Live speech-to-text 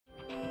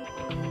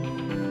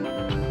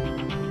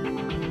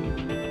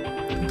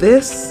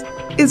This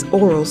is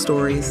Aural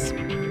Stories.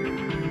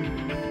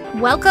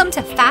 Welcome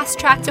to Fast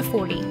Track to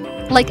 40.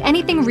 Like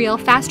anything real,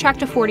 Fast Track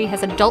to 40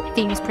 has adult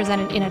themes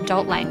presented in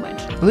adult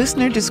language.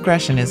 Listener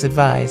discretion is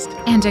advised.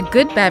 And a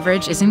good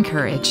beverage is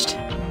encouraged.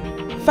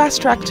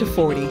 Fast Track to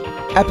 40,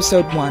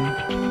 Episode 1.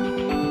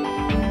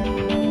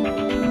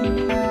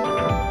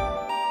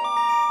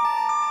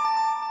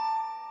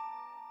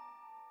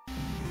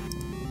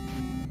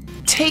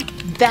 Take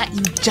that,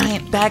 you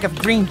giant bag of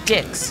green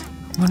dicks.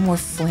 One more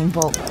flame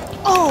bolt.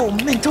 Oh,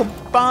 mental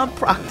bomb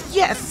proc,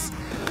 yes!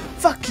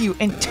 Fuck you,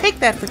 and take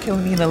that for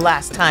killing me the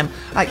last time.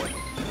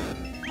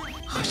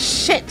 Oh,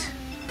 shit.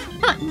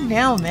 Not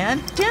now,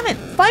 man. Damn it,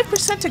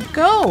 5% to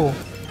go.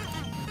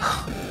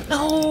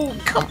 No,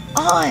 come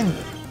on.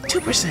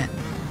 2%.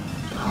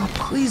 Oh,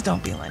 please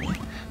don't be Lenny.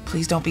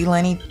 Please don't be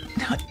Lenny.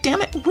 No,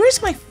 damn it,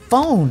 where's my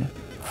phone?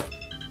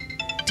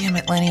 Damn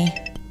it, Lenny.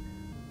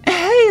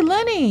 Hey,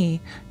 Lenny.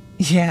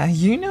 Yeah,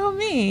 you know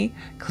me.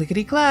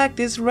 Clickety-clack,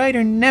 this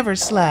writer never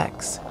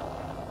slacks.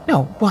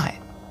 No, what?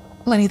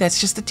 Lenny, that's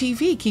just the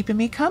TV keeping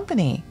me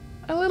company.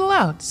 A little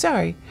out,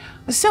 sorry.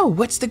 So,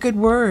 what's the good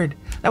word?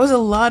 That was a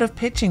lot of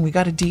pitching. We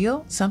got a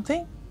deal?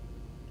 Something?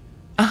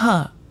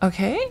 Uh-huh,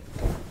 okay?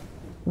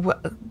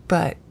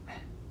 But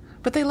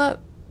they love...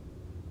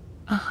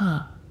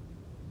 Uh-huh.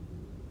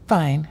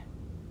 Fine.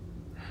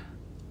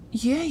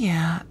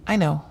 Yeah, I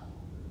know.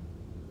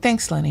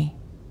 Thanks, Lenny.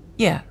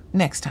 Yeah,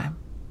 next time.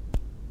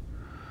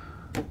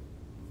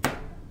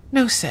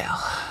 No sale.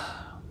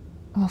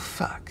 Well,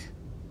 fuck.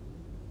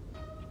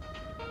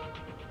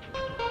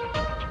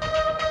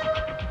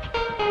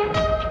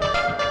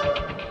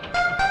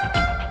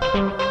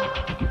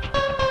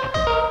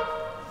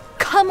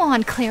 Come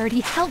on, Clarity,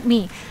 help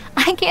me.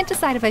 I can't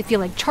decide if I feel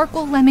like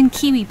charcoal lemon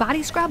kiwi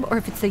body scrub or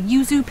if it's the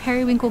yuzu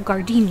periwinkle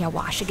gardenia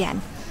wash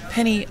again.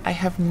 Penny, I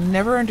have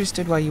never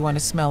understood why you want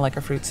to smell like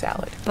a fruit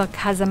salad.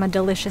 Because I'm a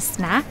delicious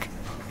snack?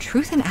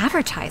 Truth in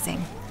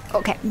advertising.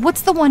 Okay,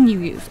 what's the one you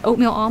use?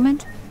 Oatmeal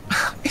almond?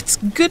 It's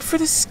good for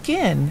the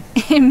skin.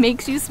 It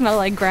makes you smell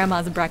like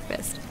grandma's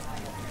breakfast.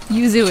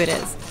 Yuzu it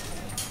is.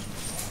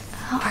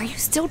 Oh, are you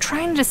still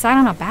trying to decide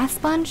on a bath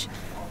sponge?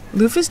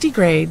 Loofahs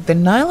degrade, the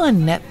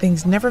nylon net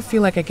things never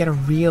feel like I get a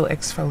real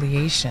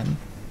exfoliation.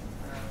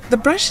 The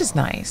brush is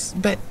nice,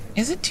 but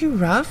is it too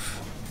rough?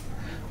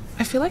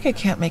 I feel like I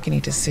can't make any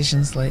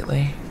decisions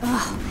lately.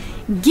 Ugh.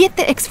 Get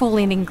the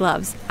exfoliating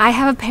gloves. I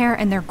have a pair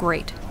and they're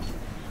great.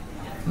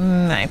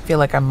 I feel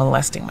like I'm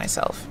molesting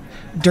myself.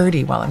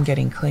 Dirty while I'm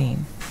getting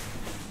clean.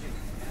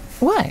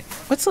 What?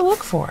 What's the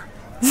look for?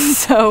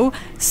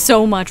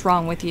 So much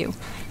wrong with you.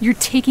 You're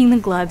taking the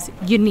gloves.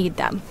 You need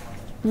them.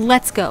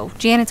 Let's go.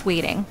 Janet's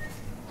waiting.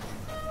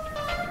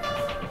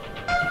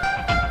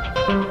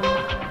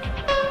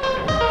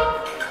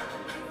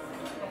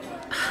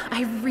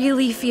 I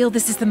really feel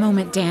this is the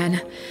moment,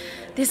 Dan.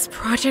 This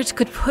project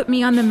could put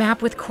me on the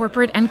map with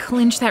corporate and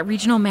clinch that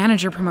regional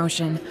manager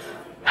promotion.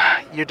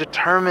 You're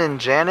determined,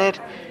 Janet.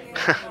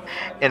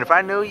 And if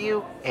I know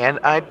you, and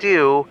I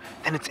do,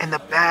 then it's in the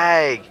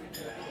bag.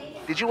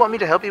 Did you want me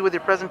to help you with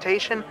your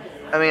presentation?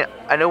 I mean,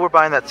 I know we're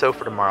buying that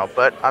sofa tomorrow,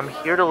 but I'm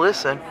here to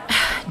listen.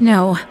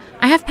 No,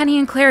 I have Penny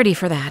and Clarity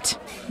for that.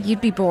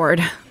 You'd be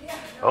bored.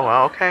 Oh,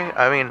 well, okay.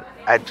 I mean,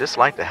 I'd just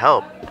like to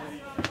help.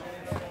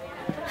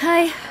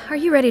 Hi, are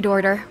you ready to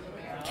order?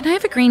 Can I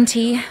have a green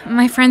tea?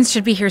 My friends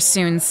should be here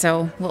soon,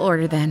 so we'll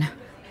order then.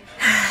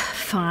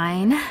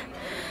 Fine.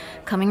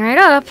 Coming right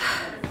up.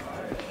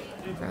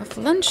 Rough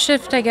lunch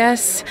shift, I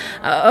guess.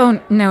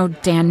 Oh, no,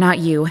 Dan, not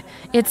you.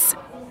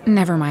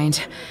 Never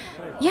mind.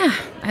 Yeah,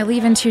 I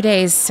leave in 2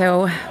 days,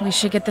 so we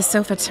should get the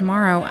sofa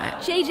tomorrow.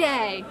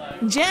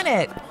 JJ!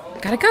 Janet!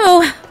 Gotta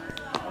go.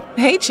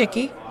 Hey,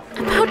 chickie.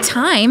 About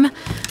time.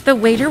 The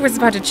waiter was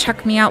about to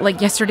chuck me out like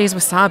yesterday's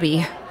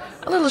wasabi.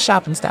 A little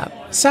shopping stop.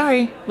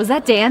 Sorry. Was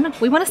that Dan?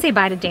 We want to say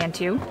bye to Dan,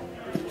 too.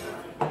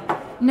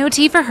 No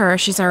tea for her.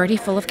 She's already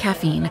full of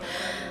caffeine.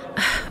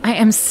 I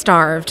am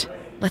starved.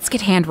 Let's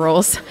get hand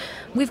rolls.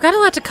 We've got a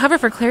lot to cover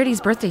for Clarity's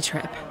birthday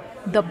trip.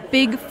 The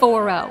big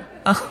 4-0.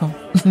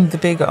 Oh, the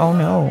big oh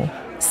no.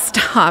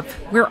 Stop.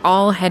 We're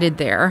all headed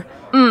there.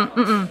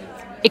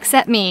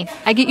 Except me.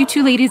 I get you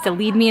two ladies to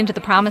lead me into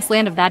the promised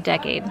land of that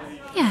decade.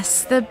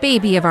 Yes, the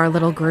baby of our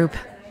little group.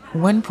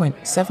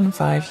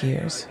 1.75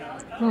 years.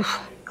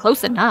 Oof,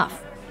 close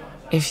enough.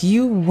 If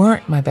you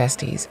weren't my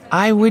besties,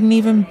 I wouldn't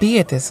even be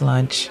at this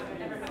lunch.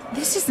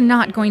 This is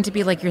not going to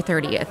be like your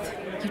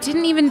 30th. You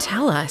didn't even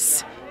tell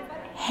us.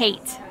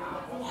 Hate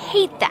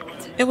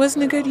that. It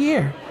wasn't a good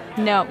year.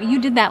 No,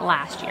 you did that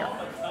last year.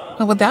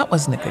 Oh, well, that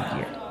wasn't a good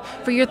year.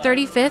 For your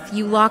 35th,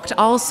 you locked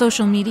all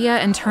social media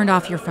and turned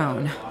off your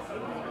phone.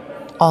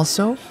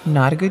 Also,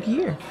 not a good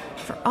year.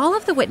 For all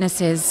of the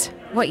witnesses,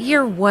 what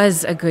year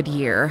was a good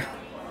year?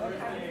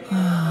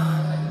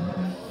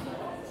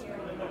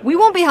 We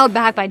won't be held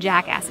back by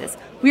jackasses.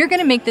 We're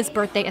going to make this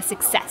birthday a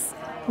success.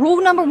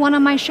 Rule number 1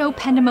 on my show,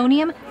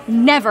 Pandemonium,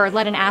 never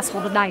let an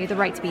asshole deny you the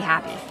right to be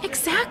happy.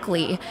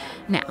 Exactly.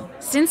 Now,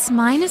 since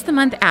mine is the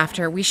month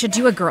after, we should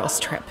do a girls'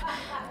 trip.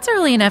 It's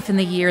early enough in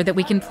the year that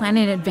we can plan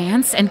in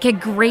advance and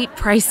get great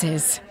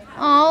prices.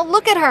 Oh,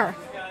 look at her.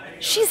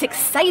 She's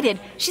excited.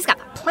 She's got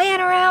the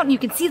planner out, and you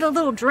can see the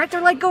little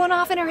director light going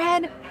off in her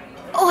head.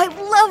 Oh, I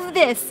love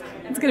this.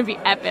 It's gonna be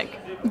epic.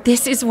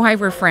 This is why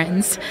we're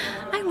friends.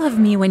 I love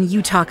me when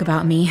you talk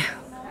about me.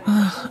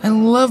 I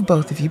love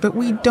both of you, but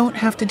we don't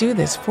have to do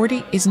this.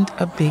 40 isn't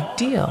a big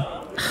deal.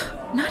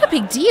 Not a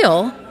big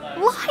deal.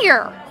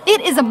 Liar!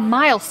 It is a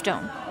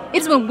milestone.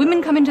 It is when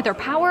women come into their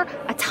power,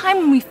 a time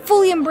when we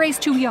fully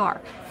embrace who we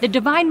are. The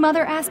Divine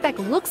Mother aspect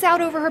looks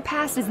out over her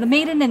past as the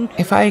maiden and...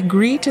 If I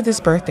agree to this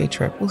birthday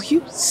trip, will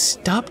you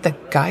stop the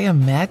Gaia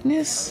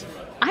madness?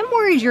 I'm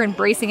worried you're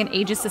embracing an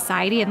ageist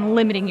society and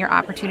limiting your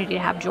opportunity to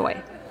have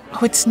joy.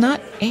 Oh, it's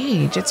not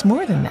age. It's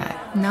more than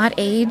that. Not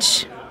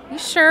age? You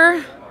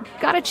sure?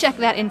 Gotta check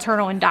that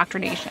internal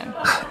indoctrination.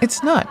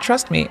 It's not.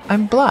 Trust me.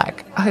 I'm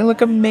black. I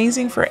look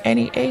amazing for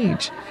any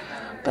age.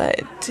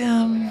 But,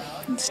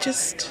 it's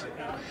just...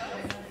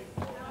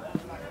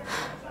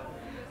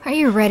 Are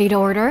you ready to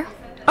order?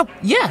 Oh,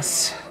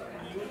 yes.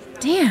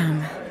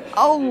 Damn.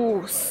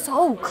 Oh,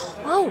 so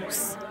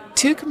close.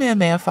 2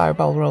 Kamehameha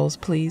fireball rolls,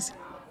 please.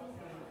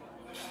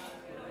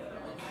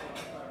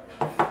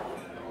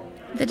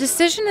 The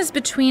decision is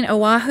between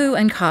Oahu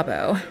and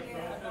Cabo.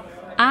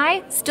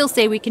 I still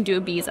say we can do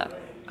Ibiza.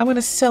 I'm going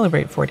to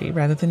celebrate 40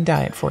 rather than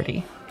die at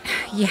 40.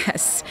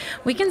 Yes,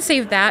 we can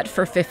save that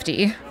for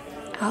 50.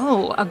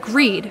 Oh,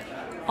 agreed.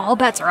 All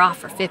bets are off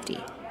for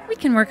 50. We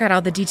can work out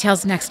all the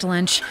details next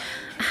lunch.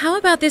 How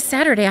about this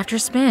Saturday after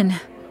spin?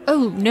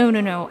 Oh,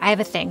 no. I have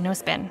a thing, no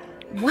spin.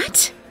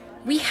 What?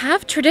 We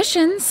have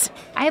traditions.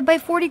 I have by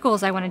 40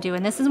 goals I want to do,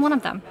 and this is one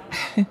of them.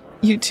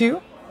 You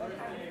too?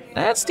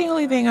 That's the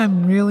only thing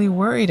I'm really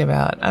worried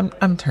about.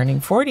 I'm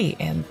turning 40,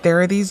 and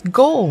there are these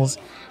goals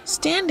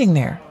standing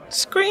there,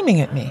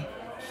 screaming at me.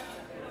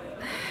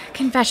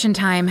 Confession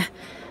time.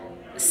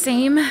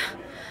 Same.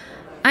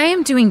 I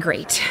am doing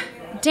great.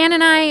 Dan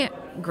and I,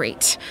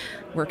 great.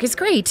 Work is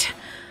great.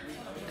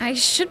 I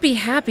should be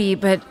happy,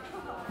 but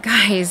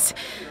guys,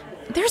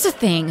 there's a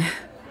thing.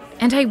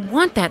 And I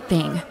want that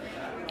thing.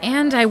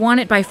 And I want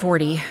it by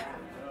 40.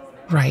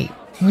 Right.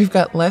 We've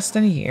got less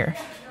than a year.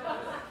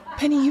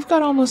 Penny, you've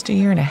got almost a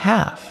year and a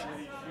half.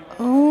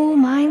 Oh,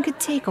 mine could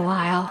take a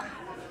while.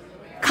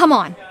 Come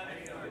on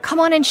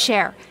and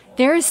share.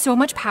 There is so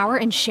much power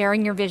in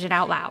sharing your vision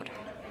out loud.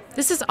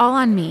 This is all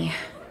on me.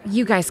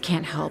 You guys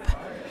can't help.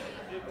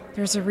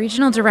 There's a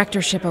regional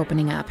directorship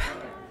opening up.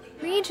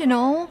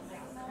 Regional?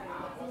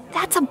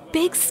 That's a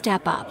big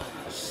step up.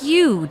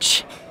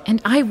 Huge.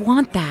 And I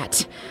want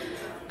that.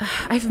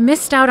 I've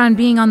missed out on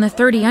being on the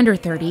 30 under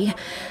 30.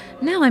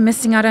 Now I'm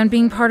missing out on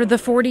being part of the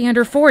 40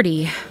 under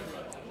 40.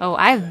 Oh,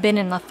 I've been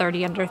in the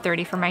 30 under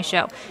 30 for my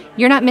show.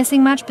 You're not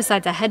missing much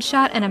besides a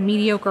headshot and a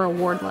mediocre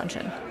award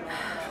luncheon.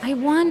 I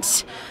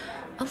want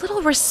a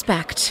little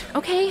respect,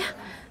 okay?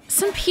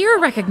 Some peer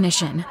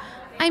recognition.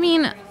 I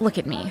mean, look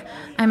at me.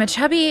 I'm a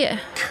chubby...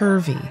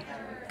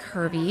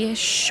 Curvy,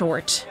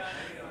 short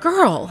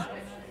girl.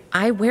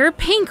 I wear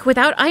pink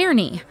without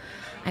irony.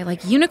 I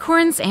like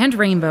unicorns and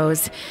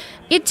rainbows.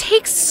 It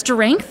takes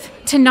strength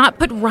to not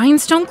put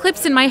rhinestone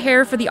clips in my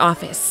hair for the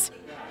office.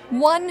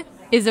 1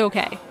 is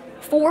okay.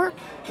 4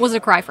 was a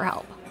cry for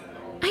help.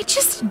 I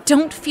just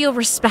don't feel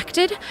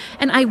respected,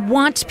 and I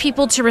want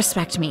people to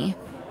respect me.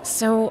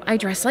 So I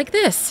dress like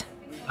this.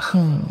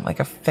 like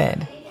a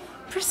Fed.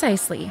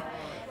 Precisely.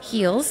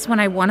 Heels when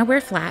I want to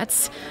wear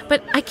flats,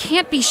 but I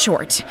can't be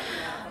short.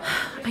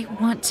 I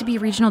want to be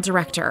regional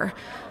director.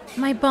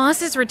 My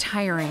boss is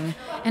retiring,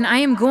 and I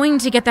am going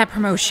to get that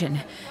promotion,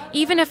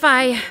 even if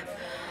I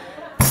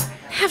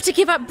have to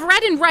give up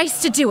bread and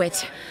rice to do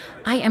it.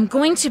 I am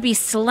going to be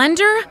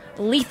slender,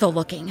 lethal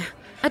looking.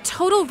 A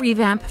total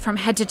revamp from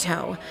head to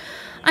toe.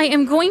 I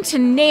am going to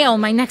nail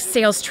my next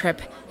sales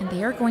trip, and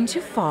they are going to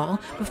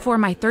fall before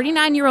my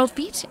 39-year-old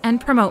feet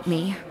and promote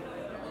me.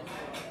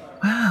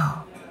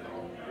 Wow.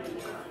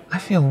 I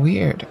feel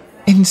weird.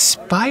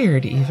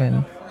 Inspired,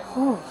 even.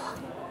 Oh,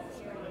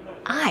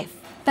 I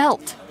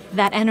felt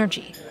that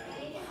energy.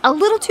 A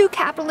little too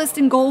capitalist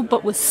in gold,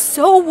 but was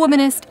so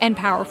womanist and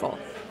powerful.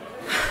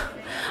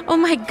 Oh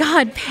my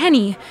God,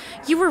 Penny,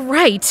 you were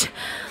right.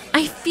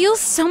 I feel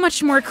so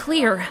much more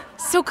clear,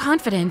 so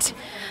confident.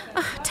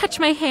 Touch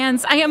my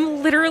hands, I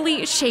am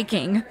literally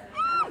shaking.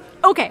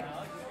 Okay,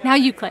 now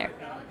you, Claire.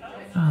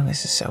 Oh,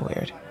 this is so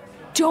weird.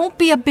 Don't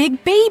be a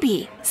big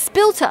baby.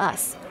 Spill to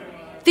us.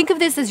 Think of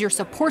this as your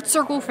support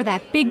circle for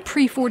that big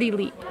pre-40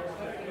 leap.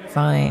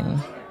 Fine.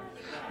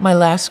 My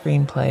last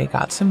screenplay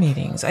got some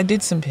meetings. I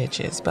did some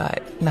pitches,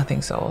 but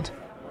nothing sold.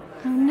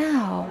 Oh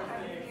no.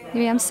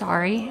 Maybe I'm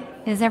sorry.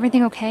 Is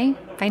everything okay,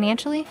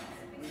 financially?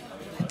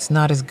 It's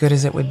not as good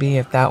as it would be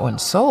if that one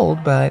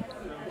sold, but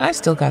I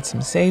still got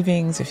some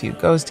savings, a few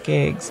ghost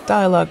gigs,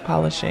 dialogue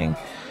polishing.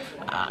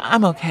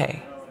 I'm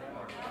okay.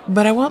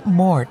 But I want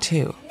more,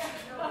 too.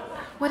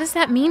 What does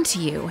that mean to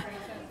you?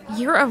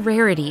 You're a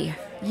rarity.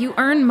 You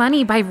earn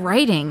money by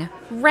writing,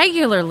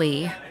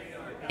 regularly.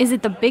 Is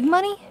it the big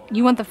money?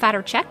 You want the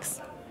fatter checks?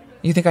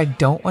 You think I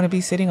don't want to be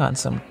sitting on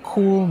some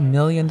cool $1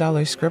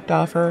 million script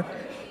offer?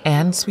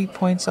 and sweet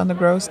points on the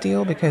gross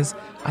deal because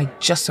I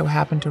just so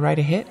happen to write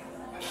a hit?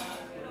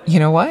 You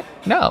know what?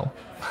 No.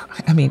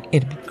 I mean,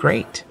 it'd be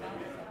great.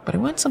 But I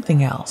want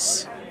something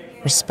else.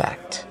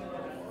 Respect.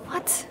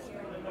 What?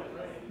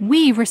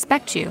 We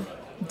respect you.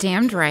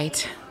 Damned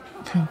right.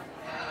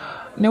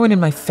 No one in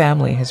my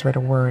family has read a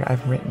word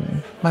I've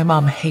written. My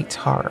mom hates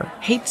horror.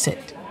 Hates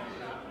it.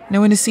 No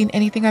one has seen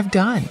anything I've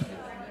done.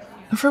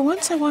 And for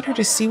once, I want her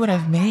to see what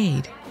I've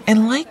made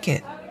and like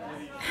it.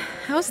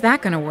 How's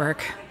that gonna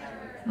work?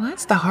 Well,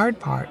 that's the hard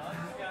part.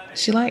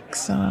 She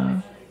likes,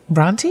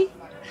 Bronte?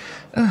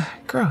 Ugh,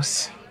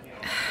 gross.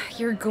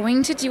 You're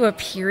going to do a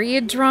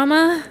period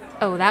drama?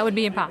 Oh, that would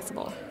be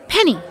impossible.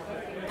 Penny!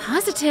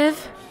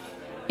 Positive.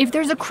 If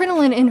there's a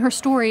crinoline in her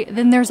story,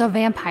 then there's a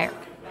vampire.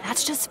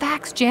 That's just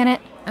facts,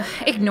 Janet.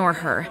 Ignore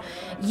her.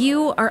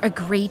 You are a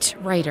great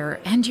writer,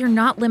 and you're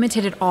not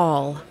limited at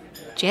all.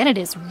 Janet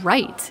is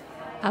right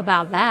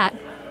about that.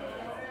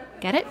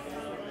 Get it?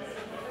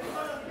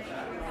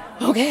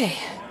 Okay,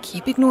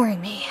 keep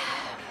ignoring me.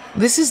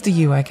 This is the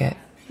you I get.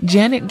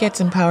 Janet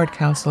gets empowered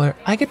counselor.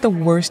 I get the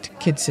worst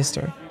kid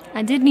sister.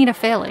 I did need a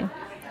failing.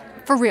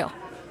 For real.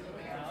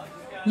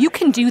 You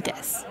can do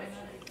this.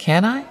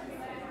 Can I?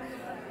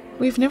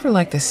 We've never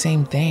liked the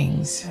same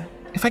things.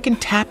 If I can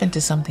tap into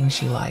something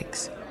she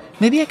likes,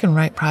 maybe I can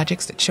write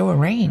projects that show a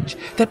range,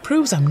 that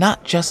proves I'm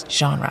not just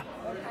genre.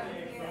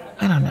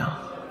 I don't know.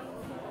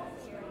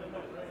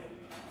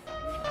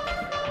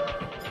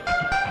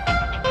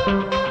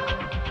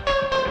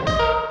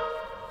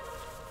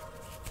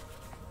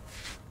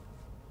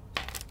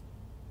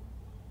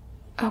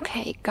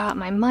 Okay, got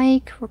my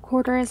mic,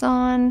 recorder is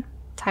on.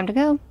 Time to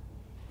go.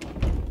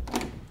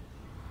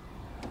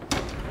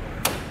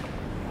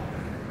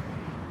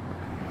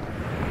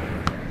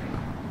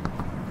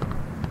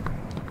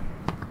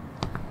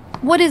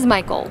 What is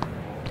my goal?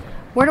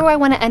 Where do I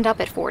want to end up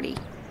at 40?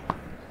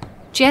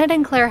 Janet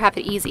and Claire have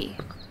it easy.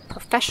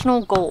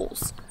 Professional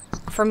goals.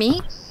 For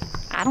me?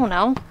 I don't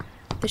know.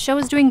 The show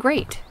is doing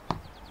great.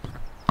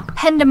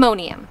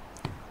 Pendemonium,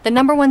 the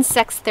 #1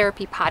 sex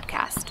therapy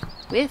podcast,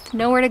 with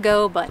nowhere to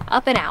go but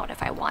up and out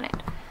if I want it.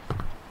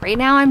 Right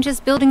now I'm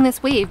just building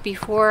this wave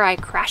before I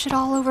crash it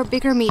all over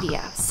bigger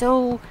media,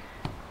 so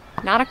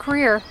not a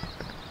career.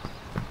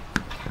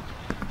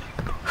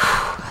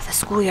 The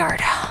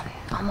schoolyard,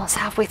 almost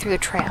halfway through the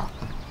trail.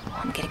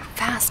 I'm getting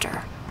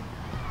faster.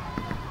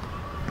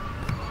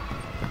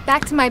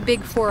 Back to my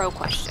big 4-0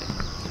 question.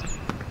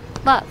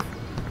 Love,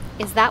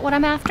 is that what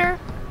I'm after?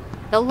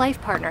 The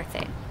life partner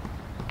thing.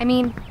 I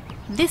mean,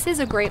 this is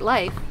a great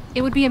life.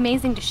 It would be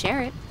amazing to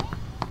share it.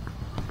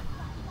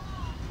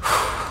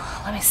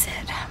 Let me sit.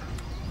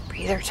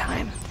 Breather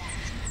time.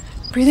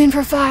 Breathe in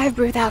for 5,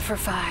 breathe out for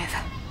 5.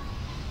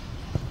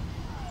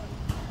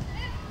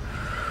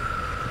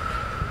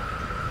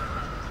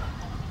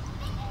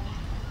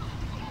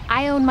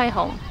 I own my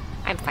home.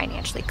 I'm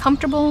financially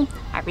comfortable.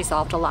 I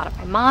resolved a lot of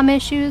my mom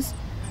issues.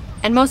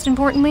 And most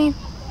importantly,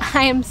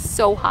 I am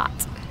so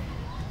hot.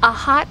 A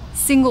hot,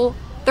 single,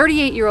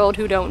 38-year-old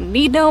who don't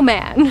need no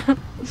man.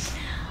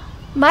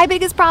 My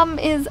biggest problem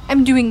is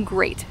I'm doing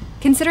great.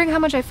 Considering how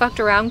much I fucked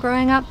around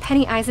growing up,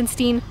 Penny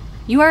Eisenstein,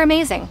 you are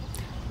amazing.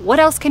 What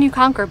else can you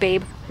conquer,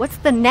 babe? What's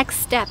the next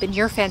step in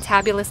your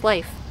fantabulous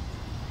life?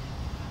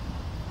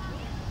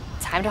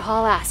 Time to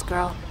haul ass,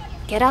 girl.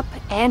 Get up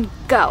and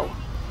go.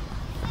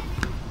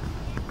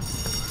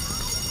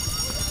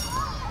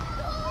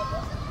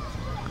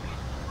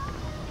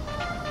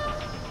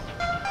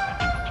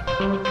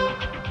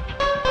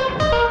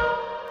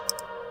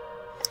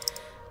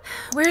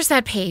 Where's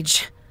that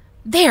page?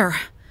 There!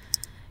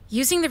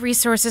 Using the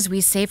resources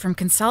we save from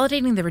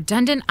consolidating the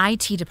redundant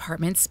IT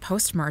departments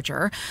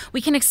post-merger,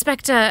 we can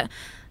expect a...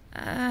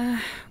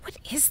 what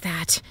is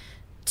that?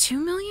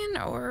 2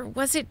 million? Or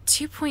was it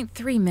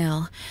 2.3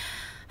 mil?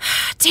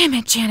 Damn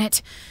it,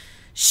 Janet!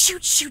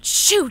 Shoot, shoot,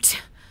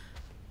 shoot!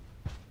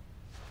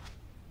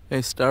 Hey,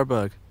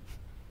 Starbug.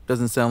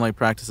 Doesn't sound like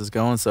practice is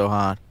going so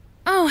hot.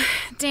 Oh,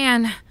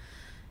 Dan.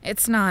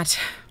 It's not.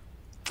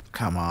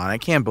 Come on, I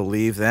can't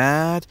believe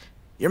that.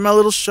 You're my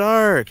little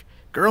shark.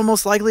 Girl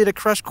most likely to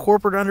crush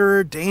corporate under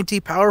her dainty,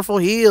 powerful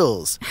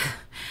heels.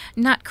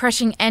 Not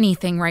crushing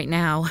anything right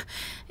now.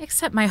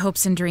 Except my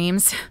hopes and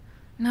dreams.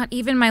 Not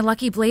even my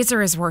lucky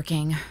blazer is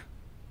working.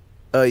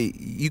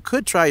 You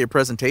could try your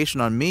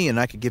presentation on me and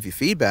I could give you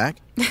feedback.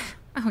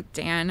 Oh,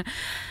 Dan.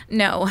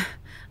 No.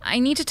 I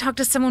need to talk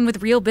to someone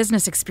with real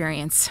business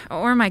experience.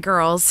 Or my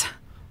girls.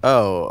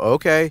 Oh,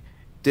 okay.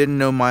 Didn't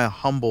know my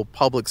humble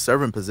public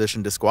servant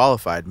position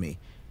disqualified me.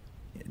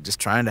 Just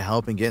trying to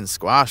help and getting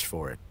squashed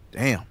for it.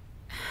 Damn.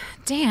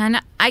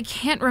 Dan, I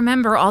can't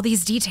remember all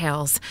these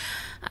details.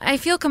 I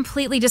feel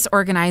completely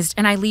disorganized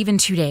and I leave in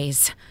 2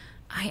 days.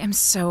 I am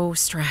so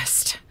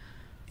stressed.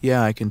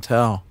 Yeah, I can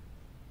tell.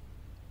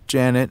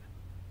 Janet,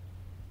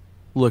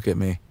 look at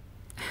me.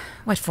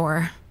 What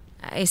for?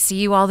 I see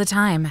you all the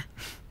time.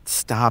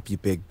 Stop, you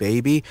big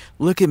baby.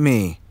 Look at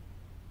me.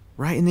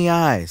 Right in the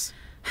eyes.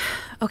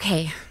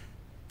 Okay,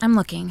 I'm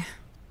looking.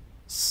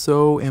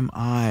 So am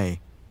I.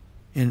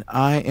 And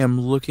I am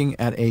looking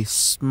at a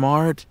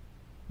smart,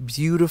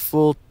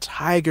 beautiful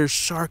tiger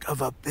shark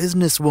of a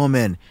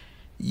businesswoman.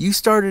 You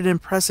started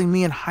impressing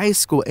me in high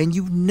school and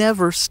you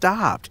never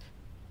stopped.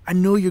 I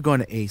know you're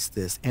going to ace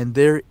this, and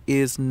there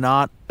is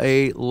not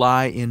a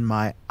lie in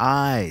my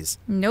eyes.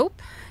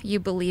 Nope, you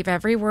believe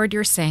every word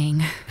you're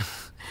saying.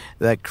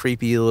 That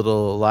creepy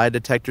little lie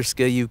detector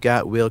skill you've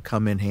got will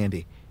come in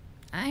handy.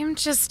 I'm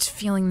just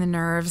feeling the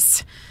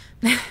nerves.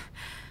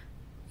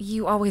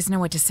 You always know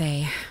what to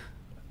say.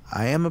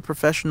 I am a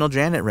professional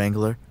Janet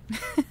wrangler.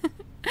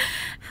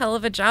 Hell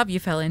of a job you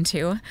fell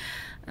into.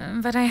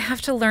 But I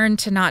have to learn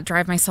to not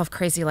drive myself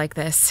crazy like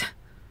this.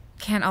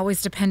 Can't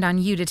always depend on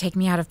you to take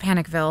me out of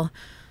Panicville.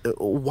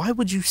 Why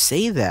would you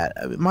say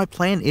that? My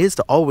plan is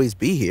to always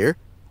be here.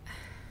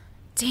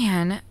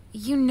 Dan,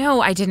 you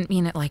know I didn't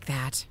mean it like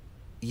that.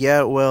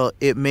 Yeah, well,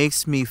 it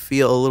makes me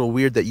feel a little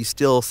weird that you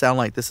still sound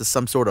like this is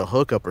some sort of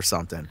hookup or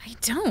something. I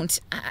don't.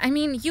 I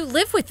mean, you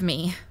live with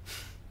me.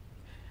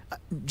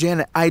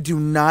 Janet, I do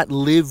not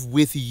live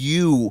with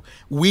you.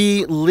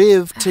 We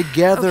live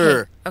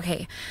together.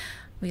 Okay.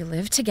 We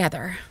live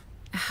together.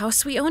 A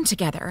house we own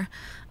together.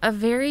 A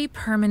very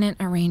permanent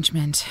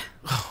arrangement.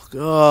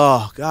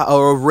 Oh, God,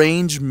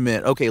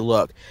 arrangement. Okay,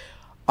 look,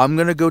 I'm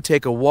going to go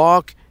take a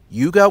walk.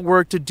 You got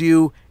work to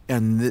do.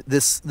 And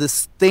this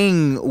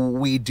thing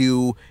we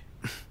do,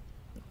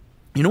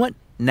 you know what?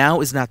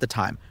 Now is not the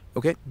time,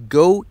 okay?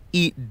 Go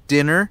eat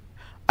dinner.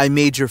 I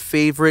made your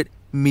favorite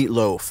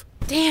meatloaf.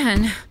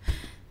 Dan!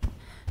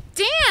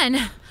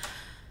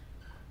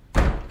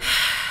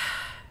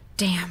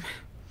 Damn.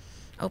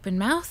 Open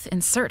mouth,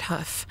 insert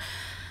hoof.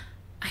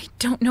 I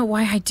don't know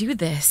why I do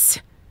this.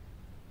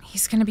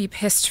 He's gonna be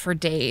pissed for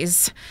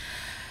days.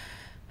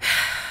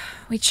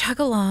 We chug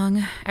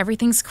along,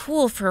 everything's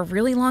cool for a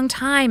really long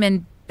time,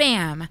 and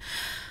bam!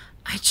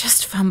 I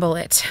just fumble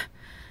it.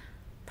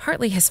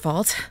 Partly his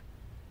fault.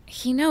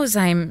 He knows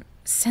I'm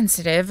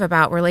sensitive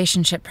about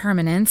relationship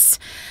permanence.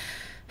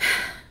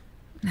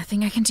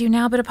 Nothing I can do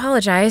now but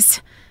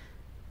apologize.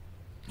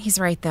 He's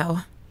right, though.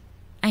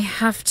 I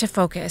have to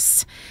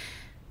focus.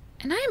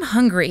 And I am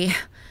hungry.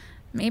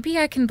 Maybe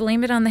I can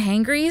blame it on the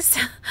hangries?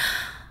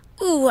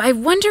 Ooh, I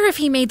wonder if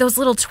he made those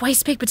little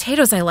twice-baked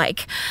potatoes I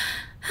like.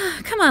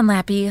 Come on,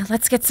 Lappy,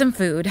 let's get some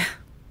food.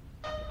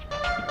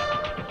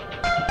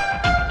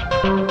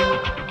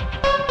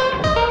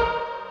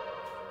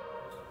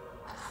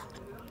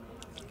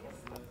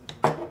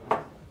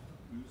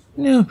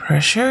 No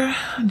pressure.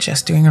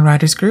 Just doing a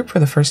writer's group for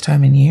the first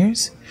time in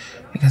years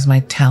because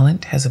my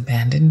talent has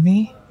abandoned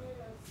me.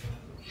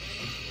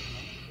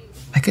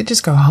 I could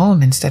just go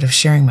home instead of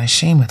sharing my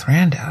shame with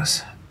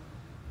randos.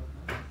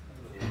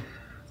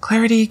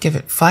 Clarity, give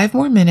it 5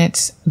 more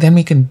minutes, then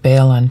we can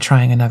bail on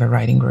trying another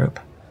writing group.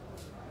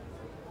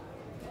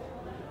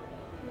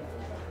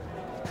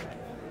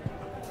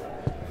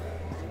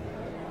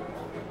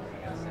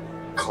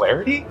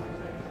 Clarity?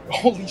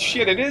 Holy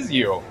shit, it is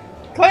you!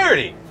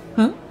 Clarity!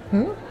 Huh?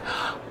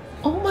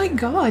 Oh my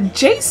god,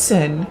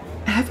 Jason!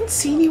 I haven't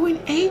seen you in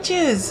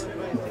ages!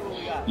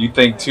 You'd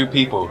think 2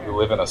 people who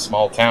live in a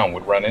small town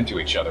would run into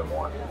each other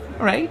more.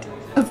 Right?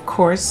 Of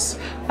course,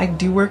 I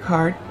do work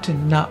hard to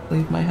not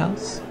leave my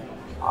house.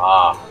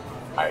 Ah,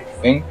 I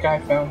think I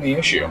found the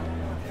issue.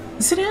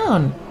 Sit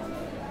down.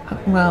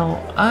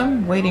 Well,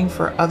 I'm waiting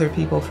for other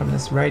people from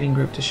this writing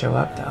group to show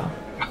up, though.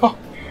 Oh,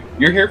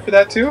 you're here for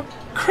that too?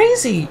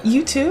 Crazy!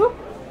 You too?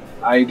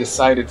 I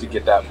decided to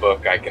get that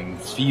book I can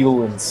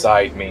feel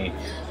inside me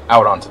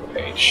out onto the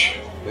page.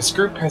 This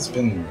group has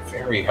been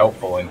very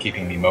helpful in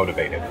keeping me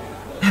motivated.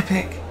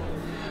 Epic.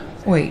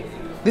 Wait,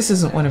 this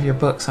isn't one of your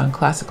books on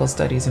classical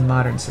studies in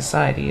modern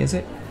society, is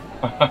it?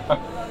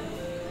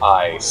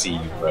 I see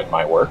you've read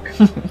my work.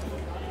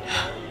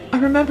 I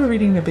remember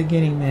reading the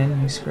beginning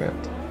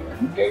manuscript.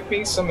 You gave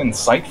me some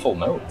insightful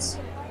notes.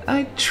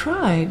 I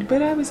tried,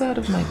 but I was out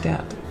of my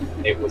depth.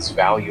 It was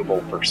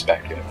valuable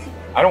perspective.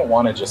 I don't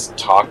want to just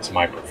talk to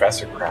my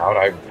professor crowd,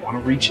 I want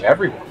to reach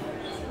everyone.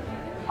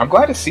 I'm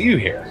glad to see you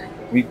here.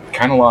 We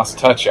kind of lost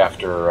touch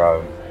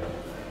after,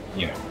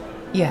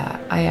 Yeah,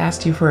 I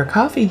asked you for a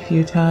coffee a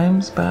few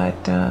times,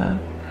 but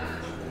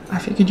I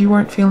figured you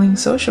weren't feeling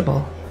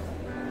sociable.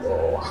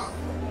 Oh.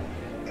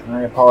 Can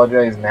I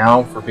apologize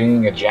now for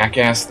being a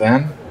jackass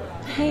then?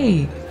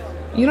 Hey,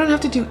 you don't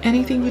have to do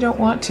anything you don't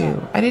want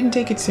to. I didn't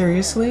take it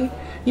seriously.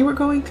 You were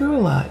going through a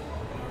lot.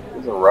 It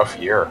was a rough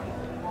year.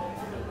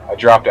 I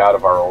dropped out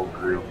of our old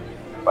group.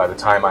 By the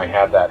time I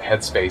had that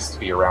headspace to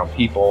be around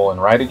people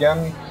and write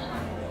again,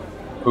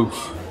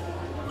 poof,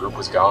 the group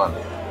was gone.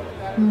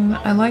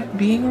 I like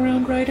being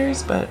around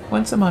writers, but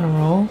once I'm on a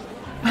roll,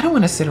 I don't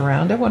want to sit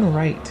around. I want to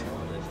write.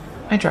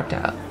 I dropped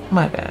out.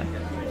 My bad.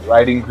 The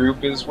writing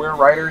group is where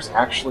writers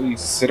actually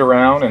sit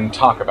around and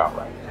talk about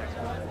writing.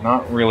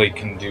 Not really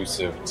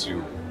conducive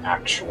to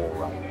actual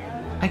writing.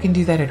 I can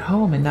do that at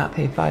home and not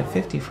pay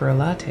 $5.50 for a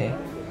latte.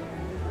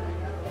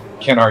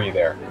 Can't argue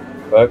there.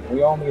 But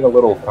we all need a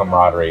little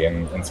camaraderie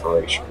and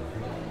inspiration.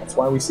 That's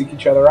why we seek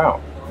each other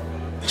out.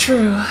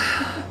 True.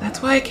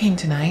 That's why I came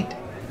tonight.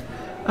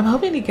 I'm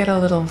hoping to get a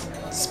little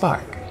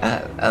spark.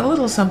 A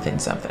little something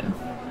something.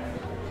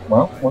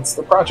 Well, what's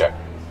the project?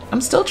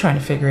 I'm still trying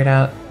to figure it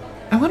out.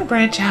 I want to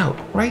branch out,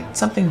 write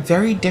something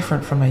very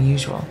different from my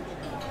usual.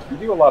 You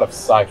do a lot of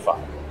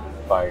sci-fi,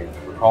 if I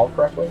recall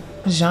correctly.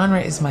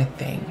 Genre is my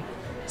thing.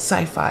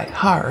 Sci-fi,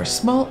 horror,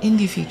 small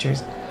indie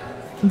features.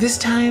 This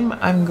time,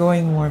 I'm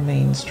going more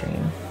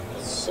mainstream.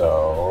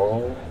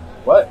 So,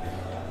 what?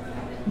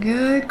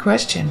 Good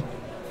question.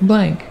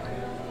 Blank.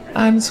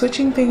 I'm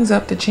switching things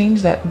up to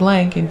change that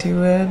blank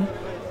into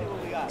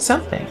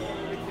something.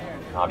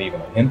 Not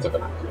even a hint of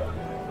an idea.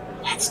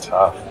 That's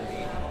tough.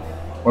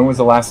 When was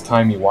the last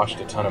time you watched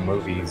a ton of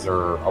movies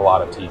or a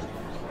lot of TV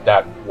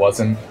that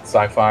wasn't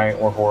sci-fi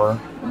or horror?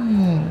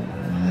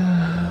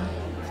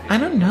 I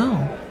don't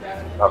know.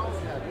 Okay.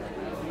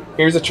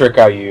 Here's a trick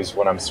I use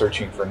when I'm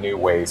searching for new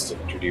ways to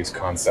introduce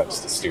concepts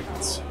to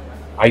students.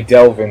 I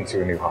delve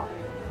into a new hobby.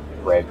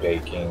 Bread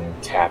baking,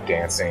 tap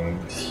dancing,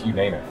 you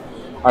name it.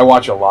 I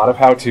watch a lot of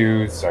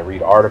how-tos, I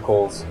read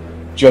articles,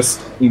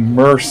 just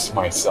immerse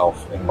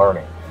myself in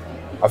learning.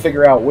 I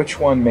figure out which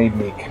one made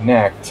me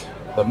connect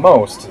the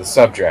most to the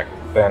subject,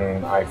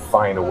 then I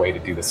find a way to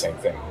do the same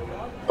thing.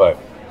 But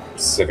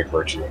civic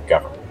virtue and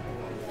government.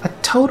 A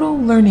total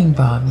learning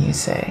bomb, you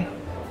say?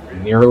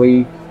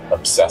 Nearly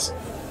obsessive.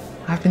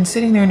 I've been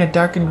sitting there in a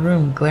darkened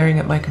room glaring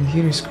at my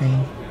computer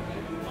screen.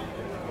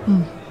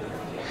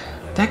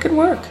 That could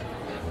work.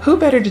 Who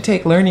better to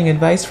take learning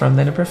advice from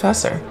than a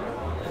professor?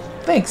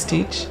 Thanks,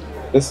 Teach.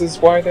 This is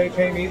why they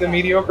pay me the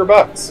mediocre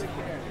bucks.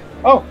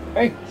 Oh,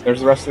 hey,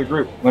 there's the rest of the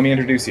group. Let me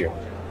introduce you.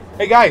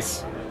 Hey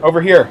guys,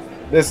 over here.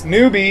 This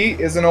newbie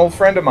is an old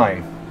friend of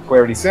mine,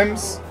 Clarity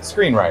Sims,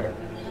 screenwriter.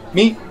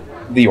 Meet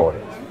The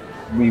Order.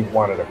 We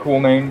wanted a cool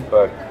name,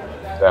 but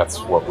that's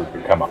what we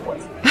could come up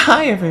with.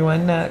 Hi,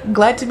 everyone.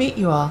 Glad to meet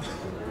you all.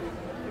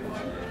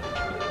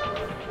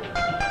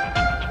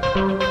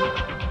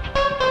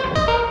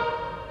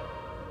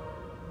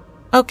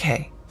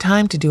 Okay,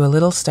 time to do a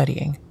little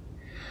studying.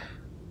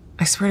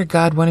 I swear to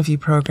God, one of you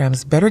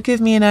programs better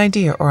give me an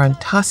idea or I'm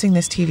tossing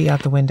this TV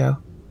out the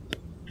window.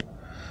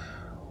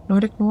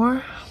 Nordic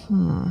Noir?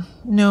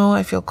 No,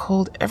 I feel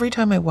cold every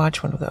time I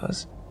watch one of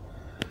those.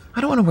 I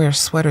don't want to wear a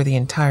sweater the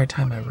entire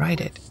time I write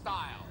it.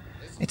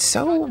 It's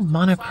so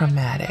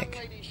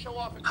monochromatic.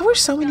 How are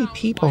so many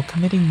people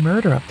committing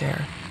murder up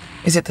there?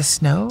 Is it the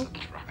snow?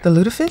 The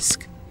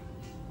lutefisk?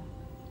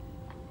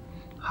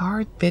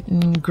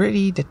 Hard-bitten,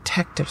 gritty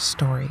detective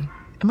story.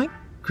 Am I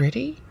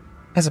gritty?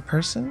 As a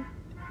person?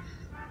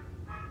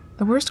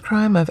 The worst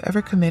crime I've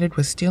ever committed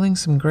was stealing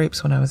some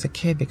grapes when I was a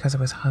kid because I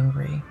was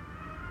hungry.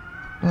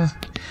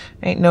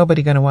 Ain't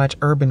nobody gonna watch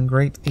urban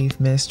grape thief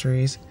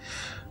mysteries.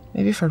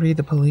 Maybe if I read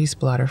the police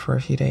blotter for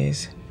a few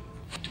days.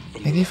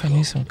 Maybe if I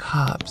knew some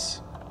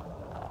cops.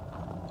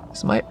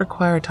 This might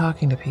require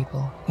talking to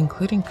people,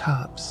 including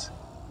cops.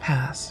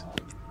 Pass.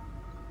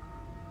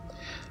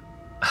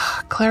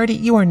 Clarity,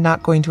 you are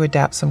not going to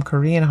adapt some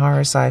Korean horror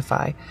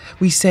sci-fi.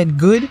 We said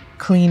good,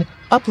 clean,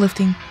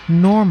 uplifting,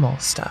 normal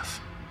stuff.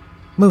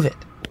 Move it.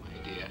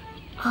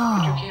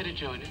 Oh,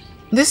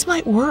 this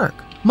might work.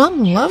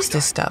 Mom loves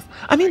this stuff.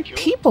 I mean,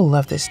 people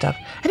love this stuff,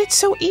 and it's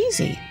so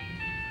easy.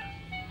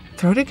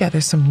 Throw together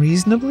some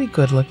reasonably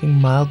good-looking,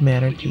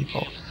 mild-mannered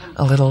people.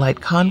 A little light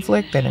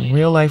conflict that in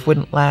real life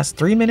wouldn't last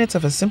 3 minutes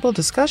of a simple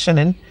discussion,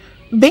 and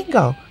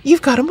bingo,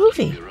 you've got a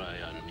movie.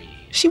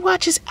 She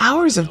watches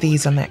hours of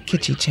these on that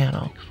kitschy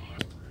channel.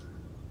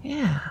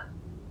 Yeah,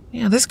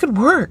 this could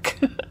work.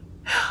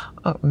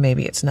 Oh,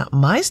 maybe it's not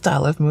my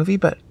style of movie,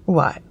 but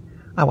what?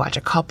 I watch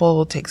a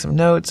couple, take some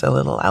notes, a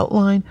little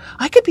outline.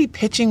 I could be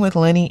pitching with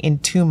Lenny in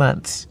 2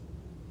 months.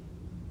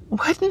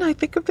 Why didn't I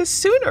think of this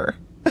sooner?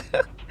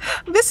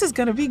 This is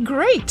going to be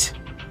great.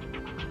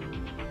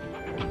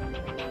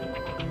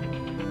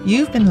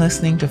 You've been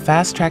listening to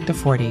Fast Track to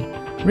 40,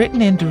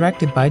 written and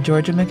directed by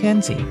Georgia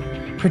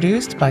McKenzie,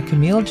 produced by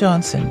Camille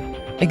Johnson,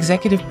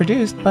 executive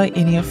produced by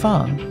Inia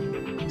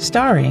Fong,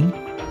 starring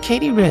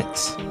Katie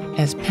Ritz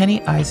as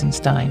Penny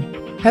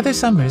Eisenstein, Heather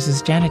Summers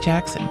as Janet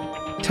Jackson,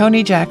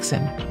 Tony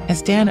Jackson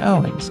as Dan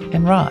Owens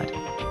and Rod,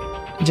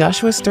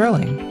 Joshua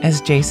Sterling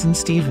as Jason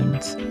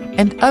Stevens,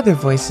 and other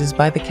voices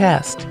by the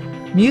cast.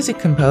 Music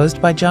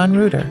composed by John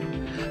Reuter.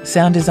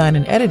 Sound design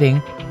and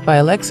editing by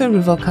Alexa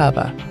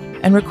Ruvalcaba,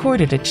 and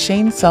recorded at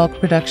Shane Salk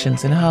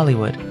Productions in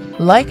Hollywood.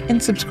 Like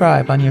and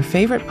subscribe on your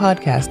favorite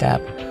podcast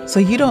app so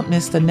you don't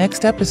miss the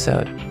next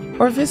episode,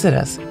 or visit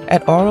us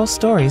at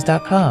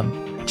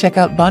auralstories.com. Check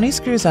out Bonnie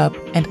Screws Up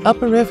and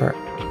Up a River,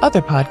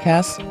 other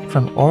podcasts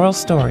from Aural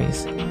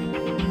Stories.